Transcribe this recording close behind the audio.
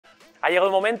ha llegado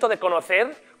el momento de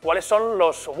conocer cuáles son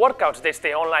los workouts de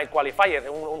este online qualifier,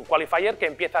 un qualifier que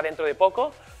empieza dentro de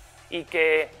poco y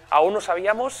que aún no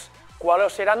sabíamos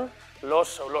cuáles eran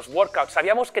los workouts.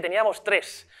 Sabíamos que teníamos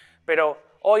 3, pero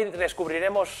hoy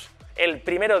descubriremos el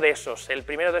primero de esos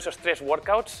 3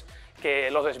 workouts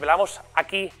que los desvelamos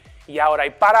aquí y ahora.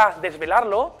 Y para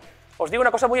desvelarlo, os digo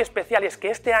una cosa muy especial, y es que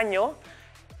este año,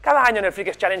 cada año en el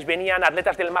Freakest Challenge venían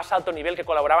atletas del más alto nivel que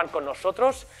colaboraban con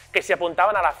nosotros, que se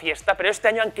apuntaban a la fiesta, pero este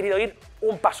año han querido ir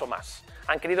un paso más.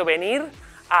 Han querido venir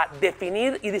a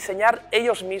definir y diseñar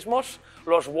ellos mismos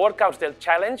los workouts del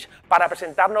Challenge para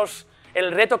presentarnos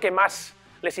el reto que más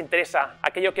les interesa,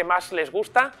 aquello que más les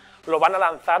gusta, lo van a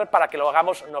lanzar para que lo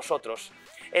hagamos nosotros.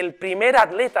 El primer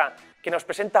atleta que nos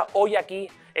presenta hoy aquí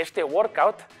este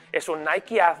workout es un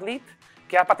Nike Athlete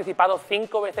que ha participado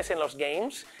 5 veces en los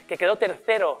Games, que quedó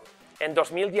tercero en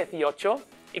 2018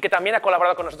 y que también ha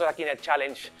colaborado con nosotros aquí en el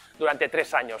Challenge durante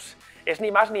 3 años. Es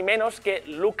ni más ni menos que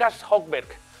Lukas Högberg.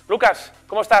 Lucas,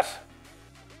 ¿cómo estás?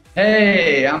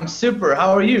 Hey, I'm super.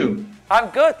 How are you? I'm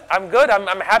good.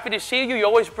 I'm happy to see you. You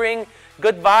always bring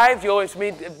good vibes. You always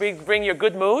bring your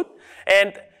good mood.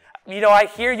 And, you know, I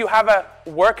hear you have a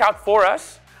workout for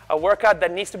us, a workout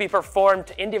that needs to be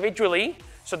performed individually.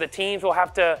 So the teams will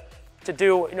have to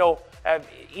do, you know,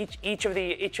 each of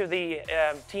the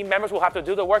team members will have to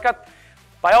do the workout.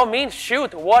 By all means,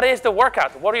 shoot. What is the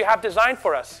workout? What do you have designed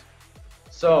for us?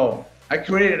 So I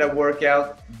created a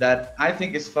workout that I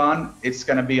think is fun. It's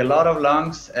going to be a lot of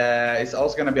lungs. It's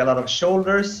also going to be a lot of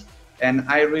shoulders. And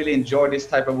I really enjoy this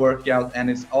type of workout. And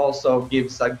it also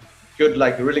gives a good,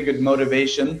 really good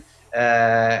motivation.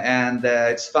 And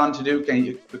it's fun to do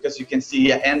because you can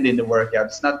see an end in the workout.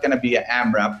 It's not going to be an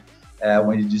AMRAP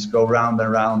when you just go round and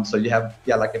round. So you have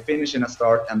like a finish and a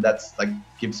start, and that's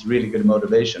gives really good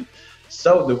motivation.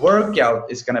 So the workout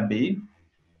is going to be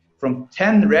from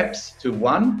 10 reps to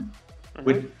 1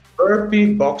 with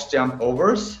burpee box jump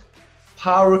overs,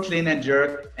 power clean and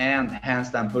jerk, and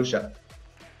handstand push-up.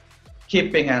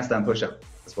 Keeping handstand push-up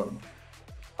as well.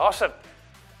 Awesome.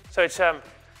 So it's going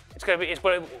to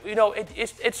be, you know,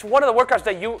 it's one of the workouts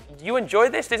that you enjoy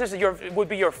this. This is would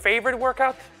be your favorite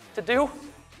workout to do.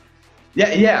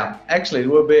 Yeah. Actually, it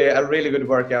will be a really good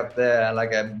workout,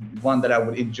 one that I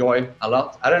would enjoy a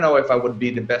lot. I don't know if I would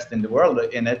be the best in the world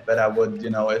in it, but I would, you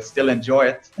know, still enjoy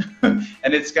it.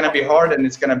 And it's going to be hard, and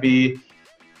it's going to be,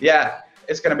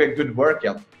 it's going to be a good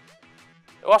workout.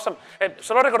 Awesome.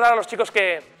 Solo recordar a los chicos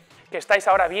que estáis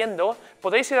ahora viendo,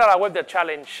 podéis ir a la web del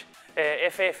Challenge,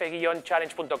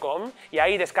 ff-challenge.com, y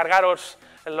ahí descargaros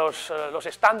los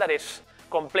estándares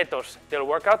completos del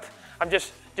workout. I'm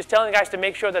just telling the guys to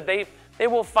make sure that they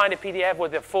will find a PDF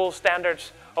with the full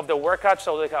standards of the workout,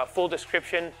 so like a full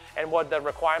description and what the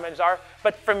requirements are.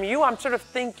 But from you, I'm sort of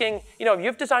thinking, you know,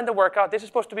 you've designed the workout. This is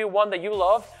supposed to be one that you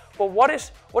love. But what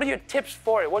are your tips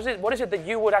for it? What is it that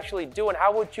you would actually do, and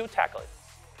how would you tackle it?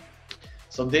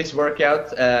 So this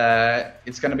workout,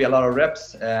 it's going to be a lot of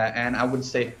reps, and I would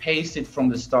say pace it from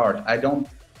the start. I don't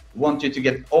want you to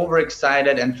get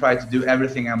overexcited and try to do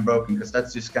everything unbroken, because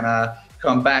that's just going to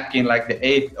come back in like the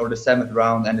 8th or the 7th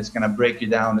round, and it's going to break you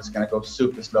down. It's going to go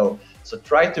super slow. So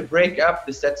try to break up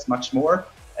the sets much more.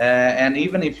 And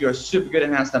even if you're super good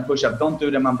in handstand push-up, don't do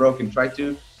them unbroken. Try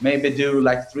to maybe do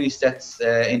like 3 sets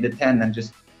in the 10, and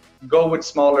just go with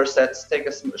smaller sets, take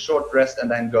a short rest,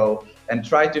 and then go. And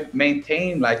try to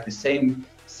maintain like the same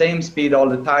speed all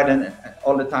the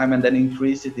time, and then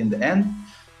increase it in the end,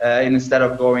 instead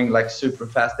of going like super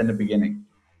fast in the beginning.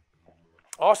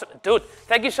 Awesome. Dude,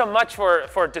 thank you so much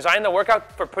for designing the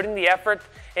workout, for putting the effort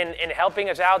in helping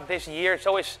us out this year. It's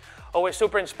always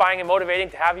super inspiring and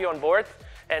motivating to have you on board.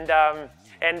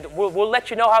 And we'll let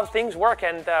you know how things work,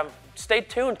 and stay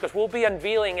tuned, because we'll be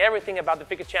unveiling everything about the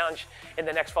Freakest Challenge in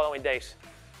the next following days.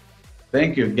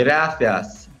 Thank you.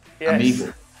 Gracias,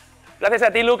 amigo. Gracias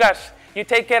a ti, Lucas. You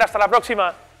take care. Hasta la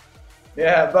próxima.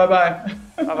 Yeah, bye-bye.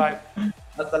 Bye-bye.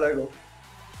 Hasta luego.